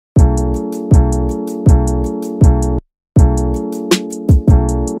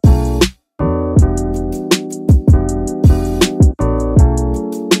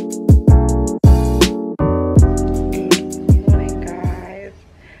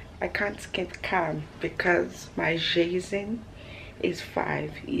I can't keep calm because my Jayden is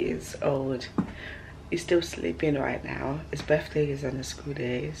 5 years old. He's still sleeping right now. His birthday is on a school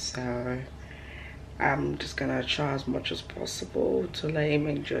day, so I'm just gonna try as much as possible to let him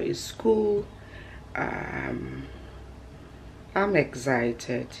enjoy his school. I'm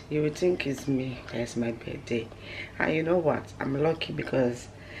excited. You would think it's me. It's my birthday, and you know what? I'm lucky because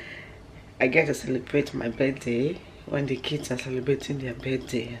I get to celebrate my birthday when the kids are celebrating their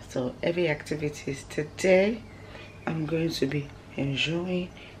birthday. So every activity is today. I'm going to be enjoying.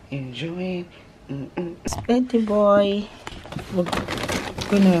 Birthday boy. We're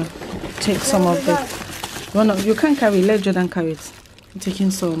gonna take some of the one of you can carry. Let Jordan carry it. I'm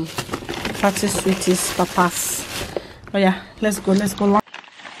taking some party sweeties, papas. Oh yeah, let's go. Let me carry it.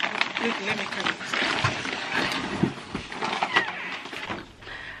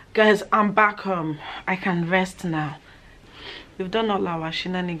 Guys, I'm back home. I can rest now. We've done all our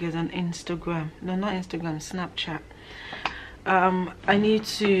shenanigans on Instagram. No, not Instagram, Snapchat. I need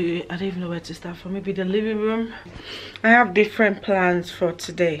to, I don't even know where to start from. Maybe the living room. I have different plans for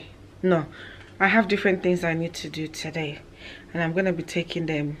today. No, I have different things I need to do today, and I'm gonna be taking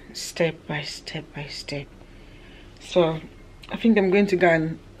them step by step. So I think I'm going to go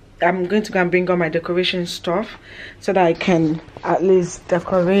and bring all my decoration stuff so that I can at least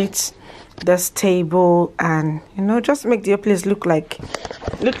decorate this table and, you know, just make the place look like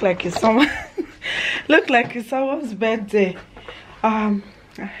it's someone someone's birthday.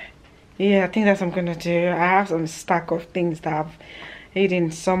 Yeah, I think that's what I'm gonna do. I have some stack of things that I've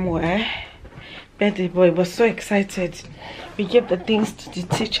hidden somewhere. Birthday boy was so excited. We gave the things to the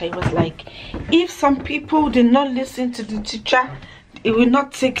teacher. He was like, if some people did not listen to the teacher, it will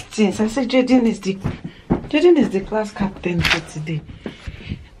not take things. I said, Jayden is the class captain for today.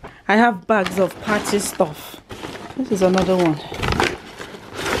 I have bags of party stuff. This is another one.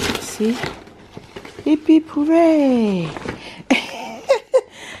 See? Hip hip hooray!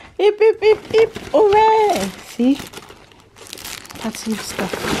 Hip hip hip hip hooray! See? Party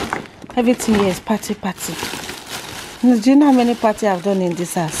stuff. Everything here is party. Do you know how many parties I've done in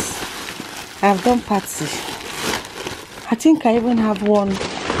this house? I've done party. I think I even have one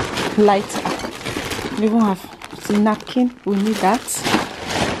lighter. We even have some napkin. We need that.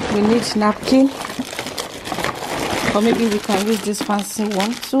 We need napkin. Or maybe we can use this fancy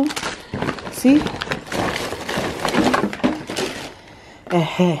one too. See?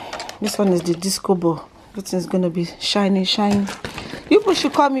 This one is the disco ball. Everything's gonna be shiny. You people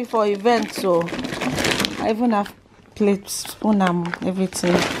should call me for events, so I even have plates, spoon, and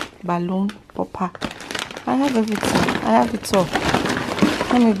everything, balloon, popper. I have everything. I have it all.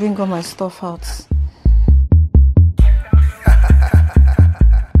 Let me bring all my stuff out.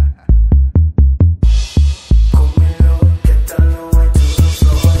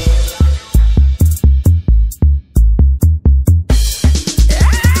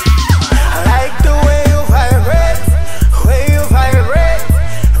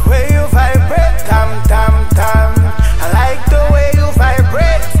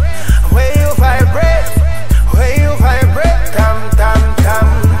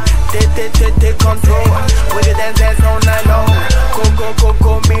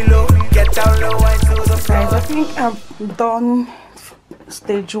 I've done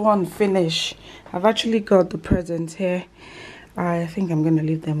stage 1 finish. I've actually got the presents here. I think I'm gonna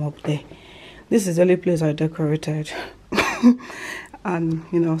leave them up there. This is the only place I decorated and,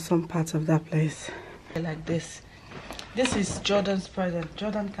 you know, some parts of that place like this. This is Jordan's present.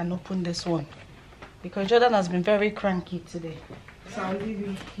 Jordan can open this one because Jordan has been very cranky today, so I'll leave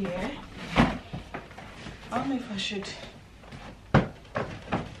it here. I don't know if I should.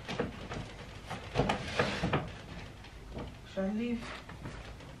 Should I leave?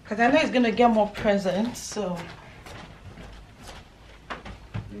 Because I know he's gonna get more presents, so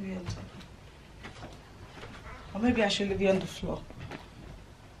maybe on top. Or maybe I should leave it on the floor.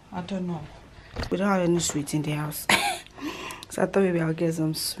 I don't know. We don't have any sweets in the house. So I thought maybe I'll get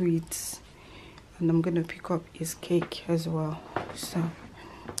some sweets. And I'm gonna pick up his cake as well. So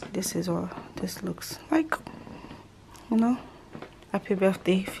this is what this looks like. You know? Happy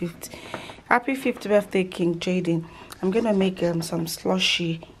birthday, happy 5th birthday, King Jayden. I'm gonna make some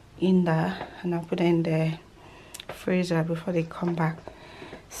slushy in there, and I'll put it in the freezer before they come back.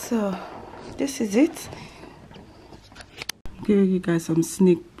 So this is it. I'm giving you guys some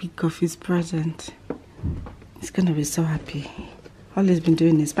sneak peek of his present. He's gonna be so happy. All he's been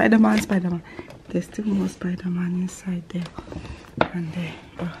doing is Spider-Man. There's still more Spider-Man inside there and there.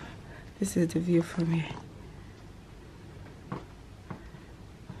 Oh, this is the view from here.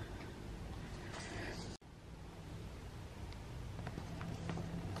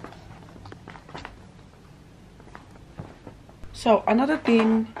 So another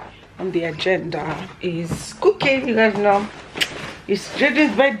thing on the agenda is cooking. You guys know it's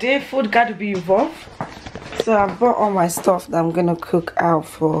Jayden's birthday, food got to be involved. So I bought all my stuff that I'm gonna cook out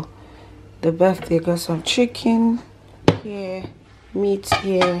for the birthday. Got some chicken here, meat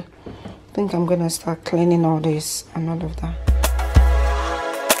here. I think I'm gonna start cleaning all this and all of that.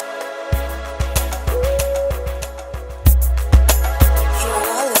 You are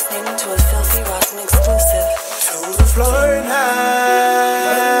now listening to a Filthy Rotten exclusive. To the floor and to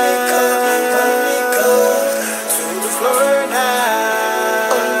the floor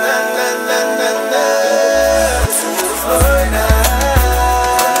and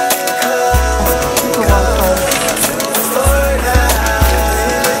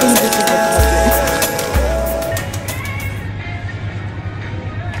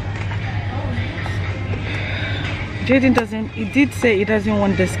Jayden doesn't, he did say he doesn't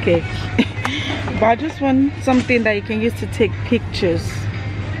want this cake. But I just want something that you can use to take pictures.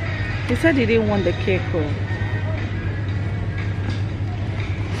 He said he didn't want the cake.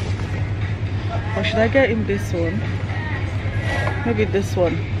 Or should I get him this one? Maybe this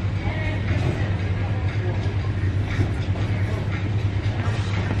one.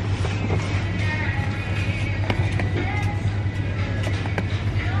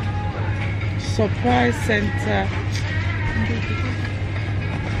 Surprise center.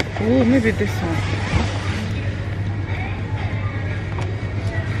 Oh, maybe this one.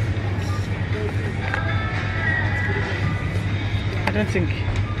 I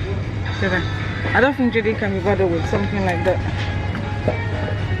don't think Jayden can be bothered with something like that.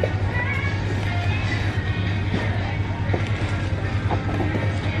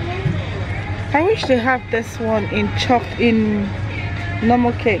 I wish they have this one in chopped in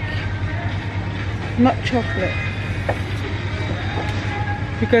normal cake, not chocolate.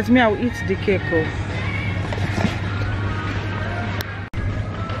 Because me, I will eat the cake.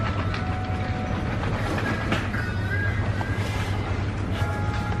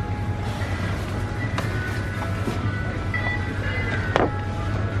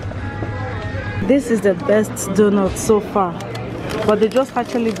 This is the best donut so far, but they just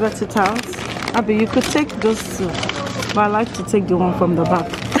actually brought it out. Abby, you could take those two, but I like to take the one from the back.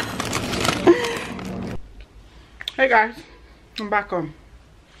 Hey guys, I'm back on.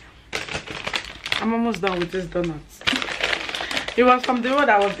 I'm almost done with this donuts. It was from the road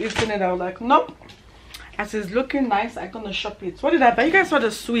I was eating it. I was like, nope. As it's looking nice, I'm gonna shop it. What did I buy? You guys saw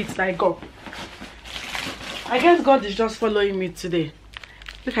the sweets that I got. I guess God is just following me today.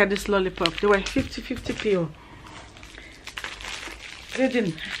 Look at this lollipop. They were 50p.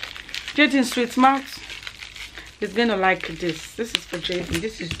 Jayden sweet mouth is gonna like this. This is for Jayden.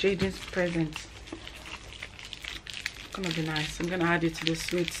 This is Jayden's present. It's gonna be nice. I'm gonna add it to the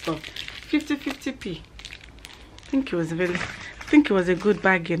sweet stuff. 50p. I think it was a good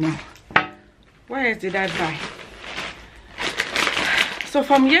bag, you know. Where else did I buy? So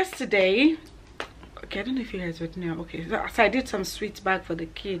from yesterday, okay, I don't know if you guys would know. Okay, so I did some sweets bag for the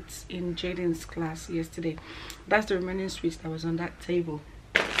kids in Jayden's class yesterday. That's the remaining sweets that was on that table.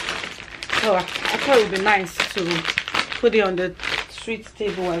 So I thought it would be nice to put it on the sweets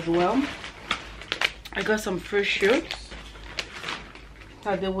table as well. I got some fruit shoots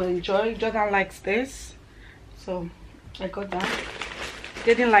that they will enjoy. Jordan likes this, so I got that.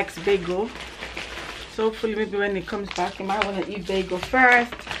 Jayden likes bagel, so hopefully maybe when he comes back he might want to eat bagel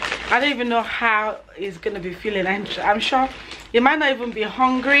first. I don't even know how he's gonna be feeling. I'm sure he might not even be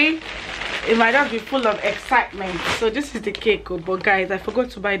hungry. It might just be full of excitement. So this is the cake, but guys, I forgot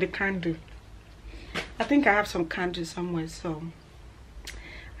to buy the candle. I think I have some candles somewhere, so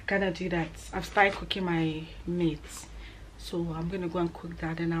I gotta do that. I've started cooking my meat, so I'm gonna go and cook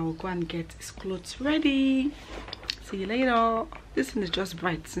that, and I will go and get his clothes ready. See you later. This thing is just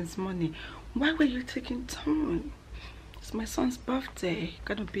bright since morning. Why were you taking time? It's my son's birthday. You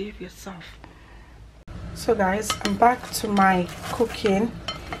gotta behave yourself. So guys, I'm back to my cooking.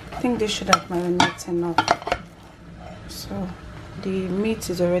 I think this should have marinated enough. So the meat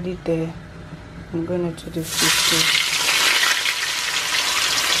is already there. I'm gonna do the fish.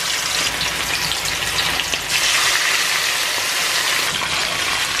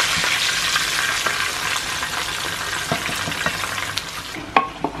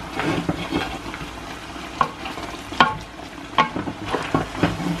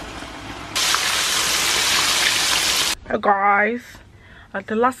 Hey guys,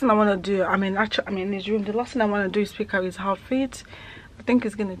 the last thing I want to do, I'm in his room. The last thing I want to do is pick out his outfit. I think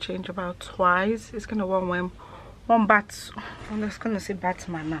it's gonna change about twice. It's gonna wear one bat. I'm just gonna say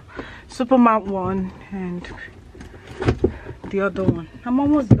Batman now. Superman one and the other one. I'm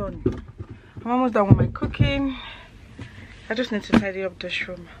almost done with my cooking. I just need to tidy up this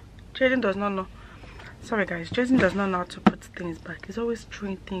room. Jayden does not know. Sorry guys, Jayden does not know how to put things back. He's always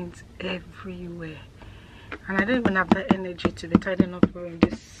throwing things everywhere. And I don't even have the energy to be tidying up room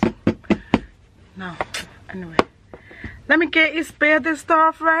this now. Anyway, let me get you spare this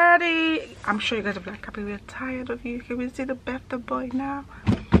stuff ready. I'm sure you guys will be like, Abby, we're tired of you. Can we see the birthday boy now?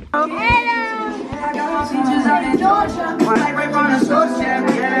 Oh.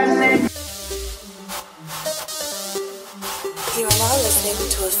 You are now listening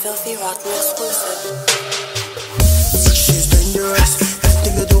to a Filthy Rotten exclusive. She's dangerous, that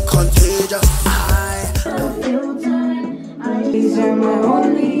nigga too contagious. These are my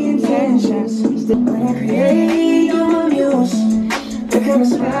only intentions. When I create your muse, the kind of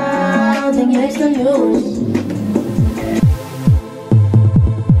smile that makes the news.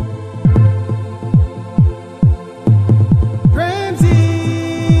 Ramsey,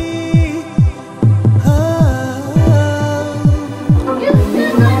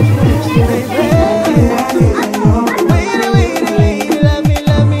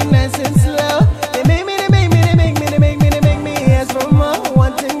 love me nice and slow. They make me, ask for more,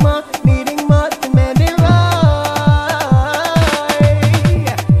 wanting more, needing more, demanding right.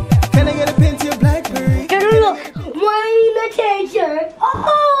 Can I get a pin to your BlackBerry? Look, my imitation.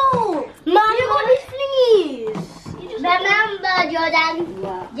 Oh, Mom, you got these thingies. Remember, Jordan?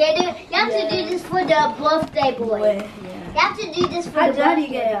 Jayden, you have to do this for the birthday boy. You have to do this for the daddy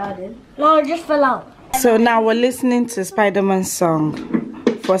get it. No, it just fell out. So now we're listening to Spider-Man's song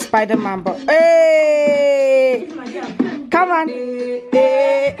for Spider-Man. But hey, come on,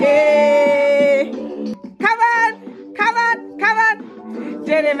 hey, hey. Come on.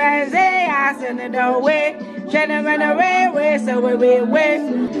 Gentlemen, say I send it away. Gentlemen, away, so we.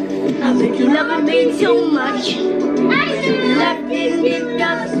 I think you love me too much. I think you left me with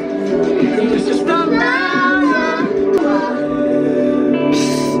guts. This is from now.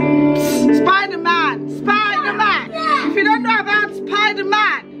 Spider-Man. If you don't know about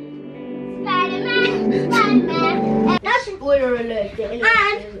Spider-Man. That's spoiler alert. And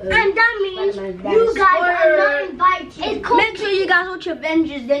that means you guys are not invited. Make sure you guys watch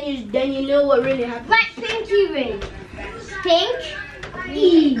Avengers, then you know what really happened. Like pinky ring.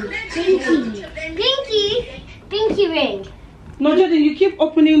 Pinky ring. No, Jordan, you keep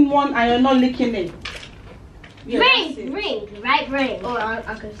opening one and you're not licking it. Yeah, ring. Oh,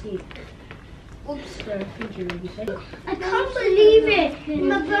 I can see. Oops, pinky ring. I can't believe it. It's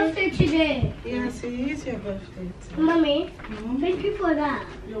my birthday today. Yeah, see, it's your birthday too. Mommy, thank you for that.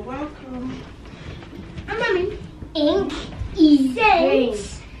 You're welcome. And Mommy, ink,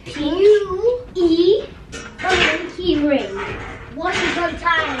 says P-U-E, pinky ring. Once upon a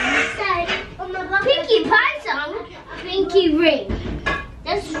time, you said, Pinkie Pie song, pinky ring.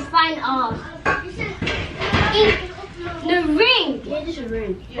 Let's find off. The ring. Yeah, this is a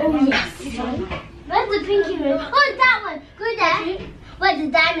ring. Oh, yes. Where's the pinky ring? Oh, that one. Go there. Where the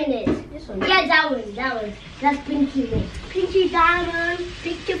diamond is. This one. Yeah, that one. That's pinky ring. Pinky diamond,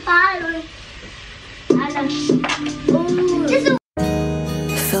 pinky pie. This is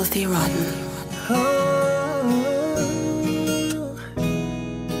Filthy Rotten.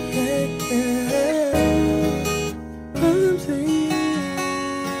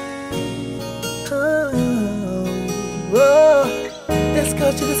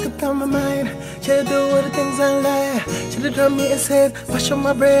 She just got on my mind. She do all the things I like. She did drum me his head, wash on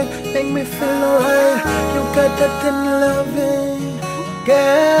my brain, make me feel alright. You got that in loving,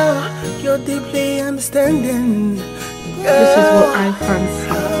 girl. You're deeply understanding. This is what I fancy.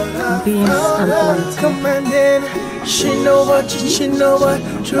 Being unwanted. Commanding. She know what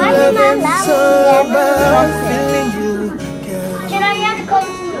true loving is all about. I'm feeling you, girl.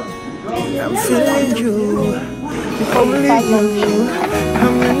 I'm feeling you. Only you,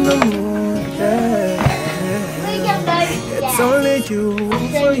 I'm in the mood, yeah. It's only you,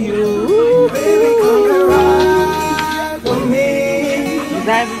 for you. Baby, come and ride with me.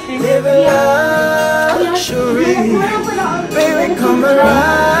 Live a luxury. Baby, come and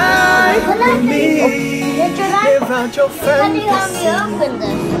ride with me. Live out your fantasy.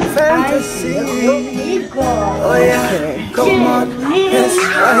 Oh yeah, come on, let's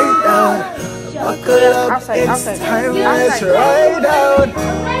ride out. Buckle up, it's time, let's ride out.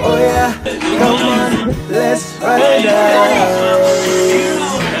 Oh yeah, come on, let's ride out.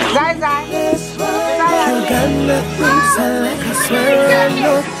 Let's ride out. You got nothing to like, I swear I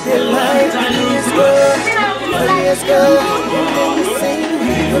know you like this girl. Let's go, you sing,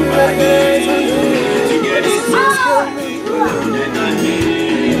 you like it.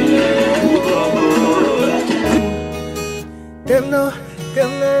 Them no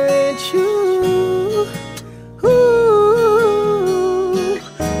reach you. Ooh.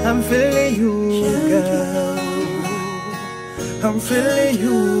 I'm feeling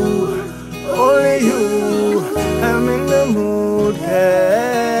you, only you. I'm in the mood,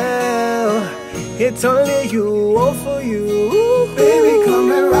 girl. It's only you, all for you. Baby,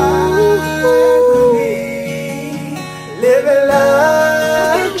 come and ride with me. Live in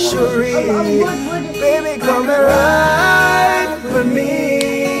luxury. Baby, come and ride with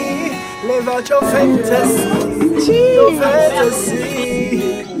me. Live out your fantasy, your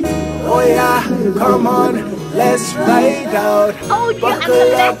fantasy. Oh yeah, come on. Let's ride out.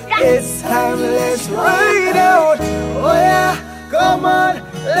 Buckle up, it's time, let's ride out. Oh yeah, come on,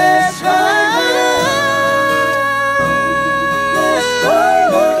 let's ride.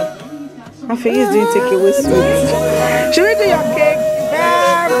 My face didn't take away sweet. Should we do your cake?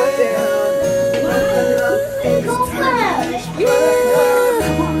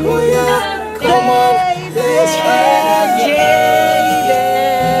 Oh yeah, come on, let's ride.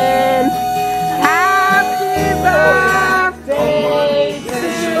 Jayden, happy birthday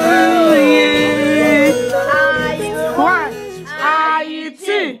to you. One, are you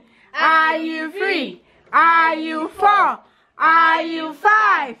two? Are you three? Are you four? Are you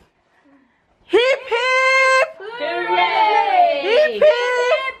five? Hip hip! Hooray! Hip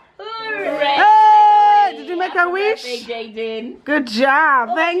hip! Hooray! Hey! Did you make a wish? Jayden. Good job,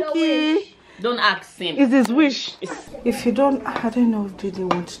 thank you. Don't ask him. It's his wish. If you don't, I don't know if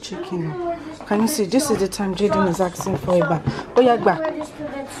Jayden wants chicken. Can you see? This is the time Jayden is asking for Eba. Oh yeah, Eba.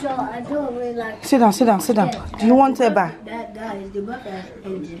 I don't really like Sit down, sit down, sit down. Do you want Eba? that, guys. The birthday has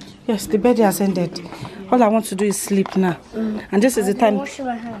ended. Yes, the birthday has ended. All I want to do is sleep now. And this is the time. Wash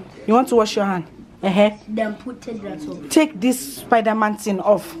my hands. You want to wash your hand? Then put it that off. Take this Spider-Man thing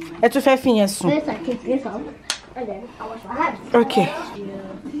off. First I take this off. And then I wash my hands. Okay.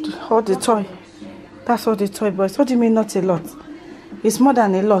 All the toy. That's all the toy, boys. What do you mean not a lot? It's more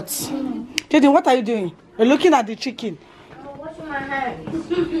than a lot. Jayden, what are you doing? You're looking at the chicken. I'm washing my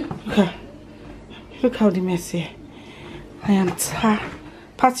hands. Okay. Look how the mess here. I am tired.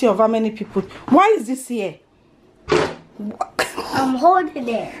 Party of how many people? Why is this here? I'm holding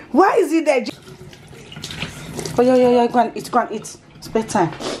it. Why is it there? Oh yeah. Go and eat. Go and eat. It's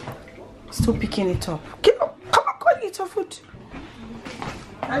bedtime. Still picking it up. Come on, go and eat your food.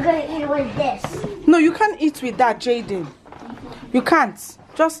 I'm gonna eat with this. No, you can't eat with that, Jayden. You can't.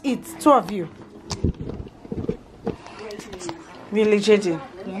 Just eat, two of you. Really, Jayden?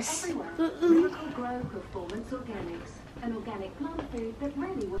 Yes.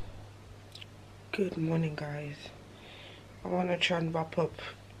 Good morning, guys. I want to try and wrap up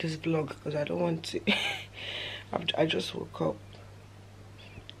this vlog because I don't want to. I just woke up.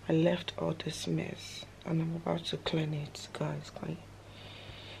 I left all this mess and I'm about to clean it, guys.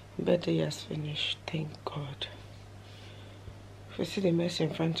 Birthday has finished, thank God. If you see the mess in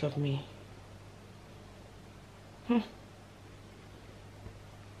front of me, let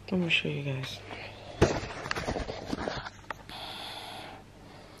me show you guys.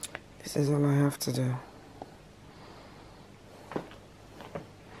 This is all I have to do.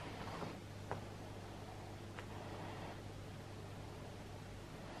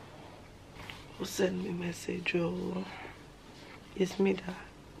 Who sent me a message? Oh, it's me that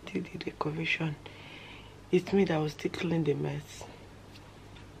did the decoration. It's me that was still cleaning the mess.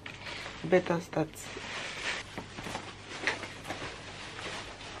 Better start.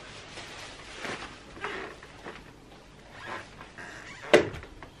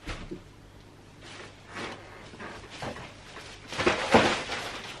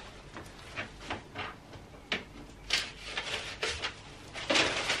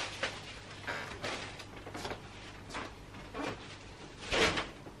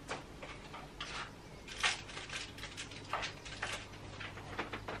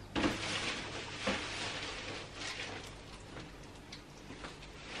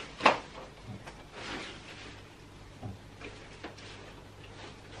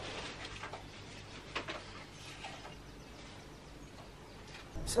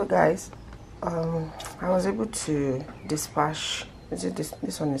 So guys, I was able to dispatch. Is it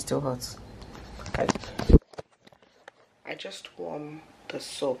this one is still hot? I just warmed the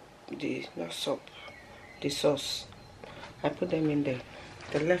soap, the sauce. I put them in there.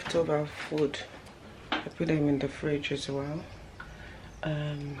 The leftover food, I put them in the fridge as well.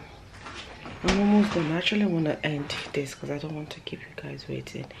 I'm almost done. I actually want to end this because I don't want to keep you guys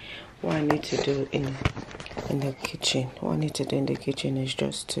waiting. What I need to do in the kitchen, is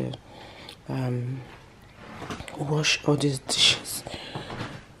just to wash all these dishes.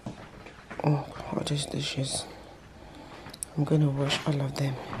 All these dishes. I'm gonna wash all of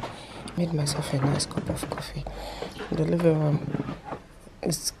them. Made myself a nice cup of coffee. In the living room,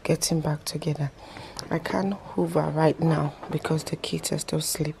 is getting back together. I can't hoover right now because the kids are still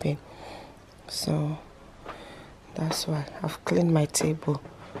sleeping. So that's why I've cleaned my table.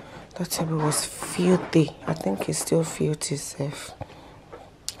 That table was filthy. I think it's still filthy safe.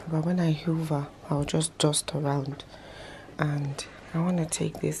 But when I hoover, I'll just dust around. And I want to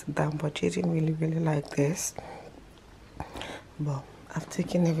take this down, but Jayden really like this. But I've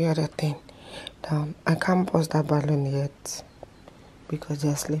taken every other thing down. I can't bust that balloon yet because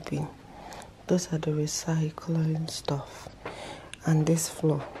they're sleeping. Those are the recycling stuff. And this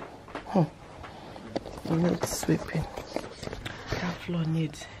floor, it needs sweeping. That floor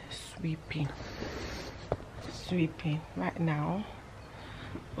needs sweeping. Right now.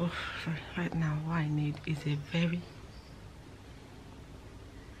 Oh, sorry. Right now, what I need is a very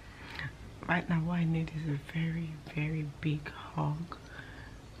big hug.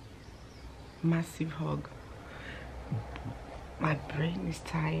 Massive hug. My brain is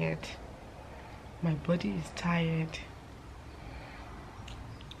tired. My body is tired.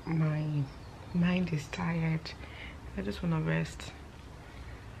 My mind is tired. I just want to rest.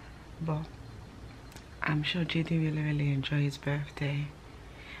 But I'm sure Jayden really enjoy his birthday.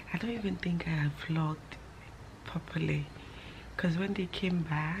 I don't even think I have vlogged properly, because when they came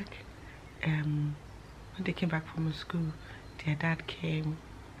back from school, their dad came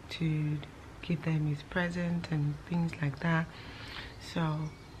to give them his present and things like that. So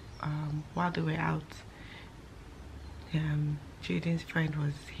while they were out, Jayden's friend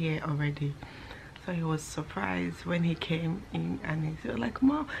was here already, so he was surprised when he came in, and he was like,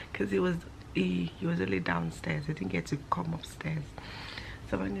 "Mom," because he was only downstairs. He didn't get to come upstairs.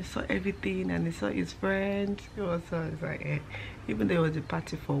 So when he saw everything and he saw his friend, it was like, eh. Even though it was a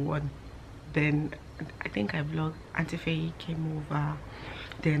party for one, then I think I vlogged Auntie Faye came over,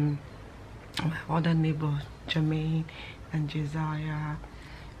 then my other neighbor Jermaine and Josiah,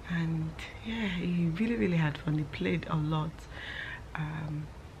 and yeah, he really had fun. He played a lot.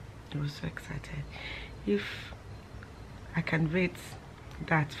 He was so excited. If I can rate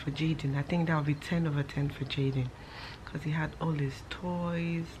that for Jayden, I think that will be 10 over 10 for Jayden, because he had all his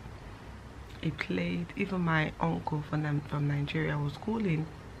toys. He played. Even my uncle from Nigeria was calling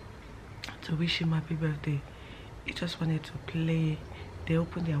to wish him happy birthday. He just wanted to play. They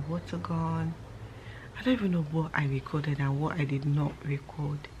opened their water gun. I don't even know what I recorded and what I did not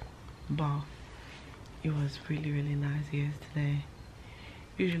record, but it was really nice yesterday.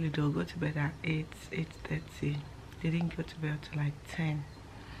 Usually they'll go to bed at 8:30. They didn't go to bed till like 10.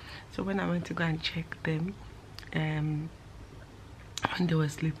 So when I went to go and check them, when they were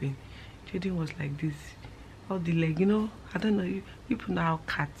sleeping, Jayden was like this, all the leg, you know, I don't know, people know how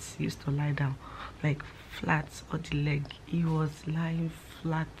cats used to lie down, like flat on the leg. He was lying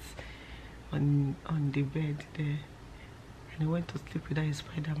flat on the bed there, and he went to sleep without his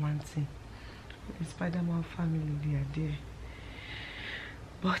Spider-Man thing. The Spider-Man family, they are there.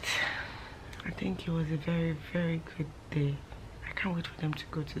 But I think it was a very good day. I can't wait for them to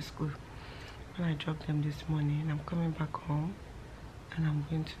go to school. When I dropped them this morning, I'm coming back home and I'm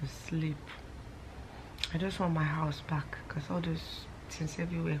going to sleep. I just want my house back, because all those things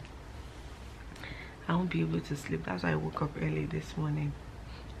everywhere, I won't be able to sleep. That's why I woke up early this morning.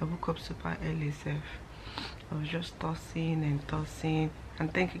 I woke up super early, Seth. I was just tossing and tossing.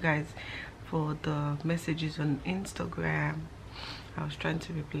 And thank you guys for the messages on Instagram. I was trying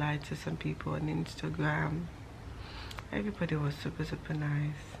to reply to some people on Instagram. Everybody was super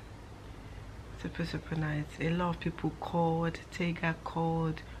nice. Super nice. A lot of people called. Tega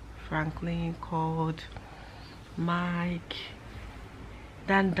called. Franklin called. Mike.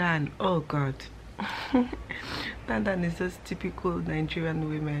 Dan. Oh God. Dan is just typical Nigerian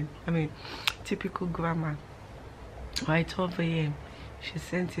women. I mean, typical grandma. At 12 AM, she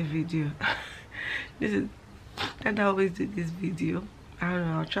sent a video. Dan always did this video. I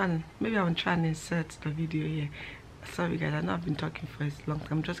don't know. Maybe I'll try and insert the video here. Sorry guys, I know I've been talking for a long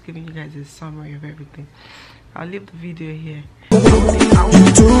time. I'm just giving you guys a summary of everything. I'll leave the video here. The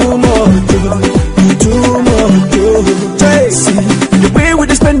way we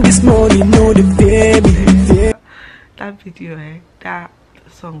spend this money, no the baby. That video, that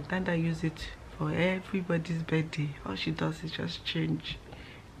song, Danda use it for everybody's birthday. All she does is just change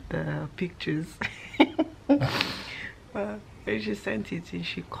the pictures. She sent it and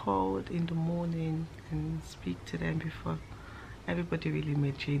she called in the morning and speak to them before. Everybody really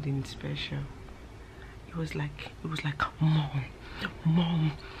made Jayden special. It was like,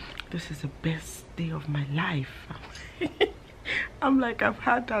 mom, this is the best day of my life. I'm like, I've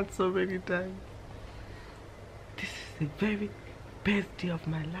had that so many times. This is the very best day of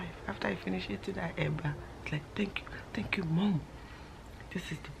my life. After I finish eating that eba, it's like, thank you, mom.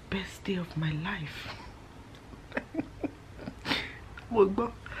 This is the best day of my life.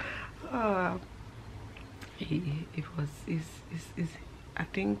 I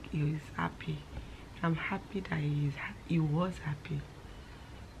think he is happy. I'm happy that he was happy.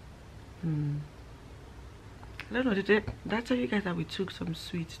 I don't know, did I tell you guys that we took some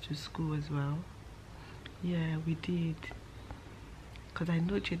sweets to school as well? Yeah, we did. Because I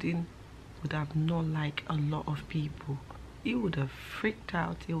know Jayden would have not liked a lot of people. He would have freaked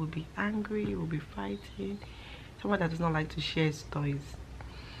out. He would be angry. He would be fighting. Someone that does not like to share his toys.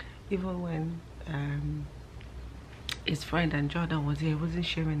 Even when his friend and Jordan was here, he wasn't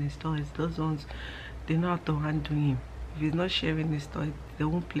sharing his toys. Those ones, they know how to handle him. If he's not sharing his toys, they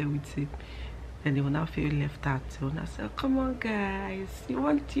won't play with it. Then they will now feel left out. They will now say, oh, come on guys, you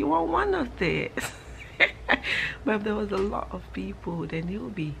want one of this. But if there was a lot of people, then he will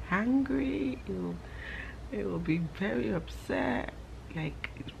be angry. He will be very upset,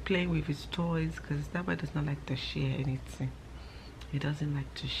 like playing with his toys, because that boy does not like to share anything. He doesn't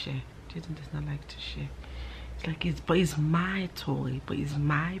like to share. Jayden does not like to share. It's like it's my toy, but it's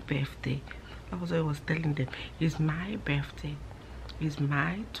my birthday. That was what I was telling them. It's my birthday. It's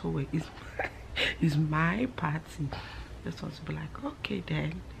my toy. It's my party. This one's to be like, okay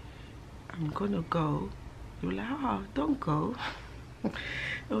then, I'm gonna go. You were like, oh, don't go.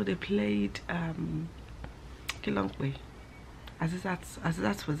 Oh, they played Kilongwe. As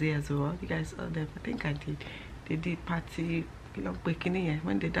was here as well. You guys saw them. I think I did. They did party Kilongwe Kiniye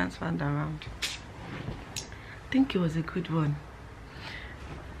when they dance round around. I think it was a good one.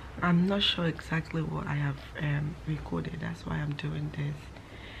 I'm not sure exactly what I have recorded. That's why I'm doing this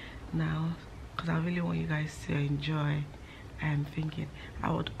now, because I really want you guys to enjoy. I'm thinking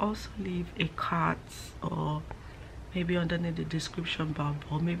I would also leave a card, or maybe underneath the description bar,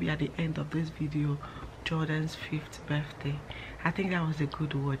 or maybe at the end of this video, Jordan's 5th birthday. I think that was a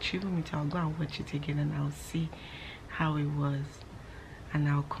good watch. Even me, I'll go and watch it again and I'll see how it was, and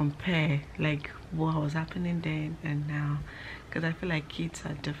I'll compare like what was happening then and now, because I feel like kids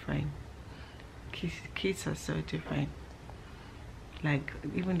are different. Kids are so different. Like,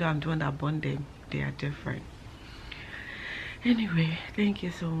 even though I'm doing that bonding, they are different. Anyway, thank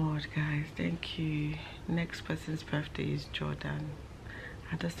you so much guys. Thank you. Next person's birthday is Jordan.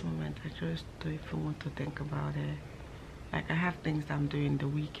 At this moment I just don't even want to think about it. Like, I have things that I'm doing the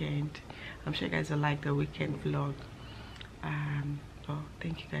weekend. I'm sure you guys will like the weekend vlog. So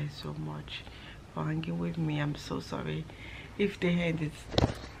thank you guys so much for hanging with me. I'm so sorry if the ending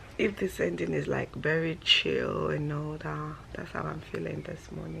is like very chill and all that. That's how I'm feeling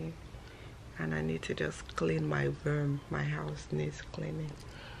this morning. And I need to just clean my room. My house needs cleaning.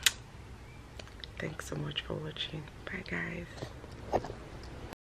 Thanks so much for watching. Bye guys.